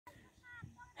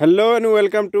Hello and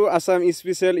welcome to Assam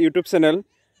Special YouTube channel.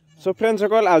 So friends,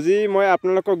 আজি মই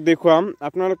আপোনালোকক দেখুৱাম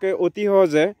আপোনালোকে অতি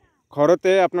সহজে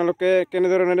ঘৰতে আপোনালোকে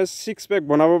কেনেদৰে 6 পেক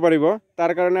বনাব পাৰিব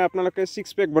তাৰ কাৰণে আপোনালোকে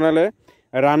 6 পেক বনালে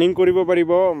ৰানিং কৰিব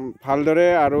পাৰিব ভালদৰে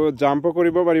আৰু জাম্প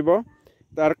কৰিব পাৰিব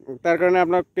তাৰ কাৰণে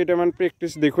আপোনাক কেইটামান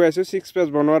প্ৰেক্টিস দেখুৱাইছো 6 পেক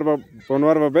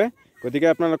বনোৱাৰ বাবে গতিকে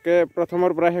আপোনালোকে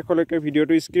প্ৰথমৰ পৰা শেষলৈকে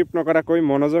ভিডিওটো স্ক্ৰিপ্ট নকৰাকৈ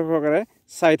মনোযোগ সহকাৰে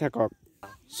চাই থাকক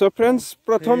So friends,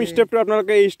 प्रथम step to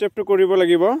आपनालोके এই step to কৰিব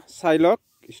লাগিব সাইলক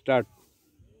start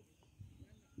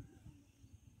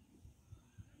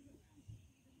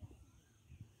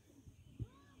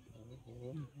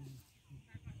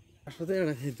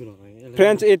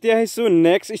Friends এতিয়া আহিছো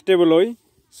next step লৈ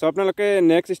so आपनालोके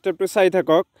next step to চাই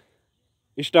থাকক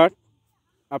start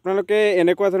आपनालोके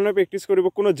এনেকুৱা ধৰণৰ প্ৰেক্টিস কৰিব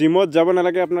কোনো জিমত যাব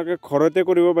নালাগে আপোনালোকে ঘৰতে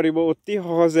কৰিব পাৰিব অতি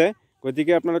সহজে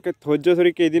গতিকে আপোনালোকে ধৈৰ্য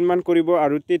ধৰি কেইদিন মান কৰিব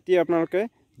আৰু তেতিয়া আপোনালোকে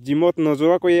জিমত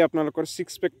নজোৱা কৈ আপোনালোকৰ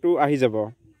 6 পেক টু আহি যাব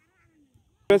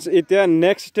फ्रेंड्स এতিয়া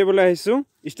নেক্সট স্টেপ লৈ আহিছো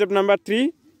স্টেপ নাম্বাৰ 3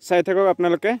 চাই থাকক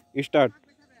আপোনালোকে স্টাৰ্ট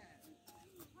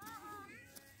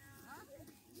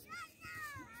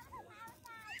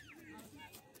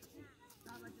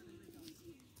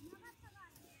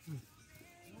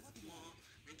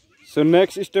সো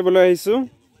নেক্সট স্টেপ লৈ আহিছো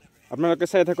আপোনালোকে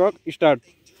চাই থাকক স্টাৰ্ট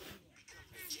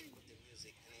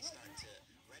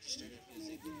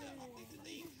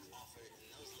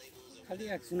খালি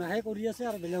একশন আহে কৰি আছে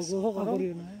আৰু বেলেগও কৰি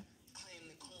নহয়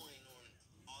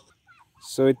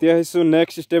সো এতিয়া আহিছো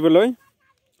নেক্সট স্টেপ লৈ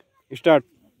start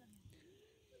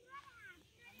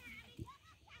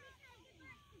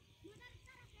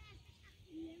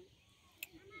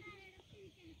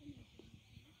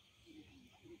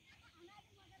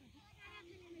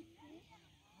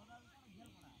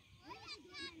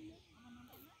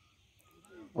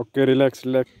Okay, relax.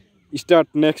 Start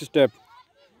next step.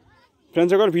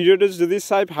 Friends, अगर वीडियो तो जदि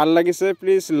चाই ভাল লাগিছে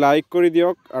প্লিজ লাইক কৰি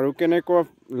দিয়ক আৰু কেনেকৈ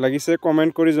লাগিছে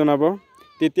কমেন্ট কৰি জনাব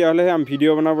তেতিয়া হলে আমি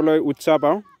ভিডিও বনাবলৈ উৎসাহ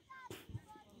পাও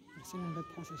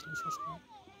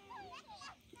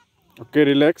Okay,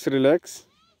 relax.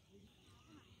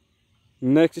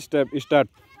 Next step start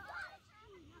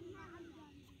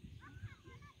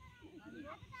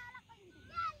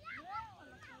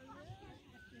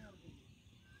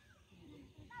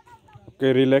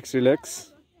Okay, relax.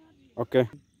 Okay,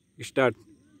 start.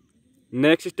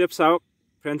 Next step saw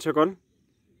friends সকল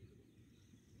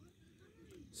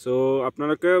so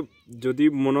আপোনালোকে যদি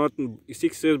মনত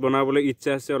 6 পেক বনাবলৈ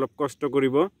ইচ্ছা আছে অলপ কষ্ট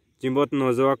কৰিব জিমত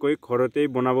নজোৱাকৈ ঘৰতেই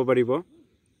বনাব পাৰিব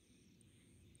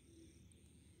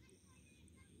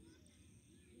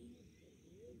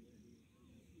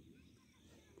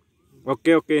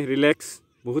Okay, relax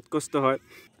বহুত কষ্ট হয়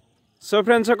So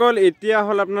friends সকল এতিয়া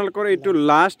হল আপোনালোকৰ এটো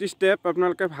লাষ্ট স্টেপ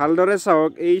আপোনালোকে ভালদৰে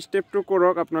চাওক এই স্টেপটো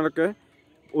কৰক আপোনালোকে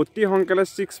অতি সংকলে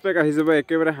 6 পেক আহি যাব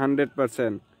একেবাৰে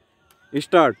 100%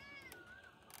 স্টাৰ্ট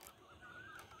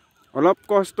অলপ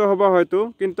কষ্ট হ'ব হয়তো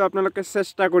কিন্তু আপোনালোকে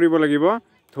চেষ্টা কৰিব লাগিব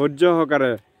ধৈৰ্য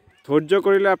সহকাৰে ধৈৰ্য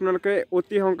কৰিলে আপোনালোকে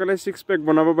অতি সংকলে 6 পেক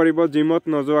বনাব পাৰিব জিমত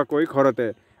নজোৱাকৈ ঘৰতে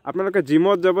আপোনালোকে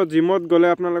জিমত যাব জিমত গলে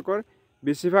আপোনালোকৰ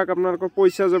বেছিভাগ আপোনালোকৰ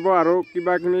পইচা যাব আৰু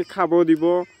কিবা কিনি খাব দিব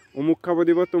অমুক খাব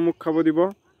দিব তমুক খাব দিব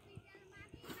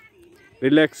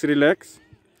ৰিলেক্স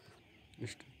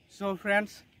সো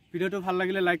ফ্ৰেন্ডস ভিডিওটো ভাল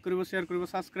লাগিলে লাইক কৰিব শেয়াৰ কৰিব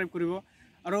সাবস্ক্ৰাইব কৰিব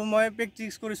আৰু মই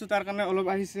প্ৰেক্টিস কৰিছো তাৰ কাৰণে অলপ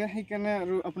আহিছে সেই কাৰণে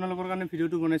আৰু আপোনালোকৰ কাৰণে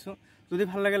ভিডিওটো বনাইছো যদি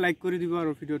ভাল লাগে লাইক কৰি দিব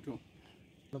আৰু ভিডিওটো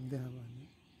অলপ দেখাবা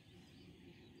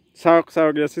চাওক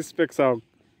ইয়া 6 পেক চাওক